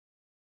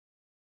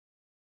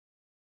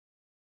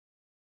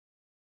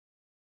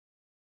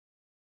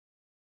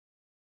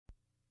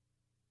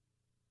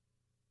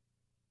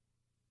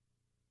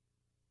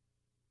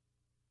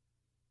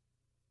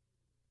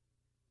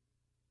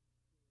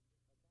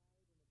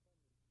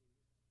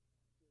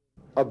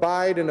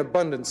abide in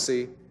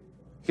abundancy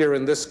here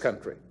in this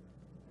country.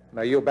 And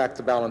I yield back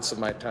the balance of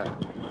my time.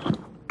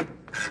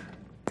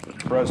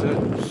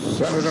 President.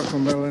 Senator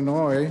from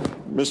Illinois.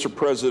 Mr.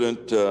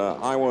 President,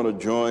 I want to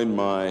join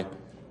my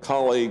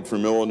colleague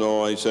from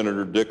Illinois,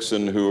 Senator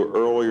Dixon, who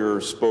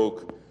earlier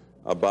spoke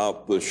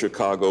about the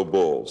Chicago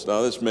Bulls.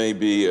 Now, this may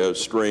be a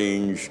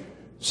strange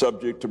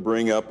subject to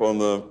bring up on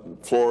the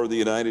floor of the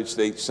United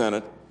States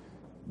Senate,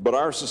 but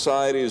our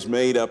society is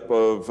made up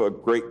of a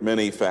great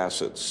many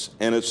facets,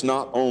 and it's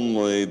not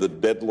only the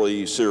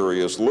deadly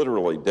serious,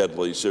 literally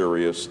deadly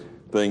serious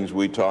things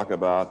we talk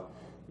about.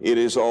 It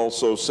is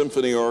also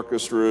symphony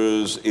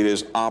orchestras, it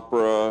is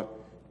opera,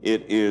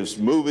 it is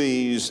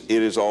movies,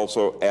 it is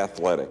also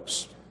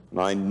athletics. And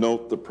I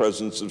note the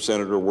presence of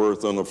Senator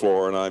Worth on the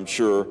floor, and I'm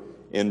sure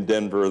in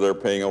Denver they're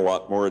paying a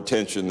lot more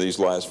attention these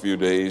last few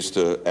days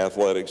to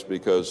athletics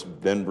because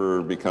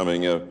Denver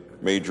becoming a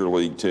major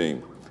league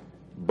team.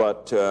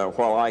 But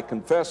while I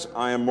confess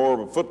I am more of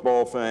a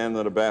football fan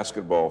than a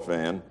basketball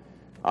fan,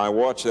 I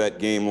watched that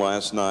game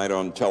last night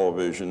on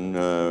television,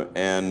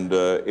 and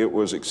it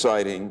was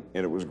exciting,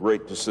 and it was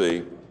great to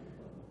see.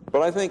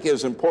 But I think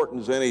as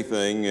important as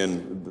anything,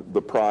 and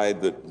the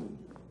pride that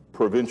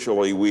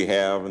provincially we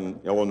have in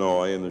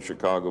Illinois and the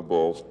Chicago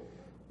Bulls,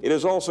 it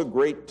is also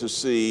great to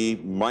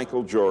see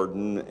Michael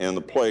Jordan and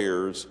the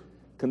players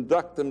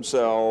conduct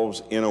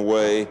themselves in a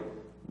way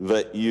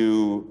that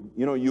you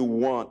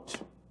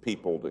want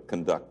people to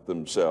conduct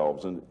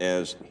themselves and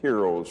as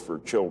heroes for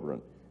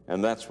children,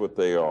 and that's what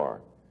they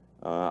are.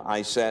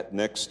 I sat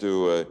next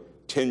to a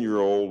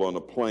 10-year-old on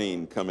a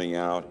plane coming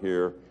out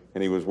here,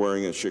 and he was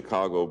wearing a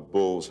Chicago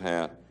Bulls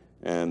hat,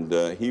 and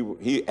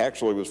he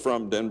actually was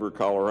from Denver,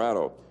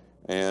 Colorado.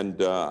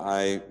 And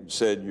I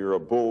said, "You're a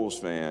Bulls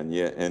fan?"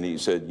 Yeah, and he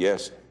said,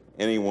 "Yes,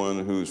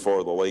 anyone who's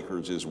for the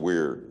Lakers is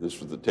weird." This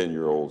was the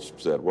 10-year-old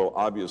said. Well,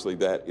 obviously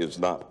that is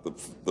not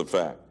the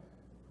fact.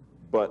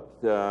 But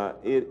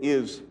it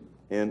is,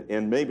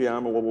 and maybe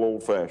I'm a little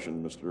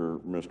old-fashioned,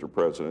 Mr.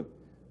 President,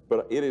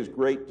 but it is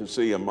great to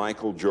see a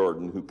Michael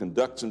Jordan who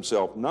conducts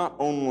himself not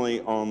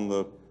only on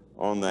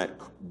that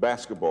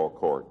basketball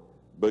court,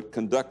 but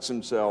conducts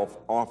himself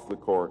off the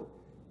court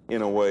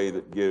in a way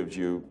that gives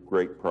you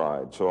great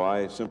pride. So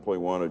I simply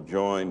want to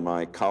join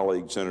my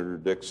colleague, Senator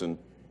Dixon,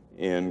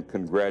 in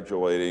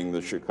congratulating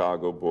the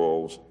Chicago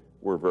Bulls.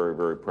 We're very,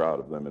 very proud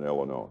of them in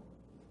Illinois.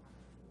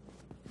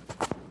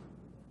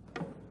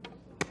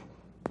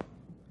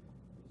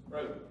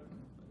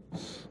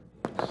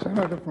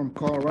 Senator from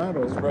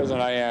Colorado. Mr.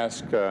 President, I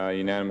ask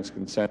unanimous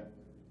consent.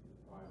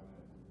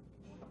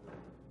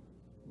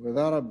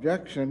 Without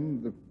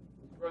objection, the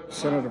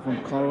senator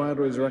from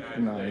Colorado is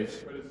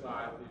recognized. Criticized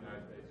the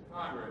United States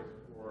Congress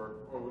for,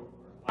 quote,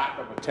 lack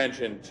of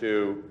attention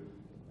to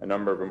a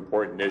number of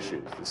important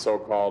issues, the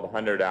so-called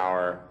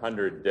 100-hour,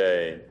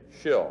 100-day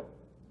shill.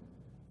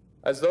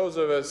 As those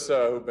of us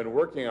who've been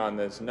working on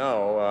this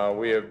know,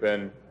 we have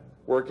been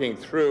working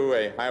through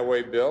a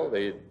highway bill.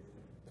 The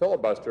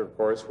filibuster, of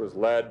course, was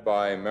led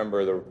by a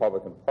member of the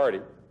Republican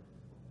Party,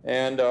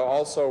 and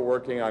also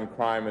working on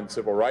crime and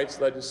civil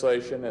rights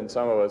legislation, and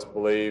some of us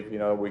believe,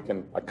 we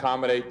can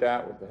accommodate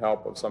that with the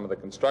help of some of the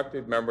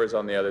constructive members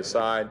on the other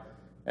side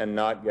and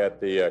not get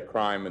the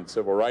crime and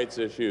civil rights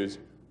issues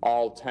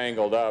all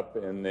tangled up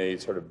in the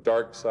sort of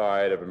dark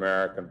side of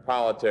American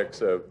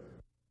politics of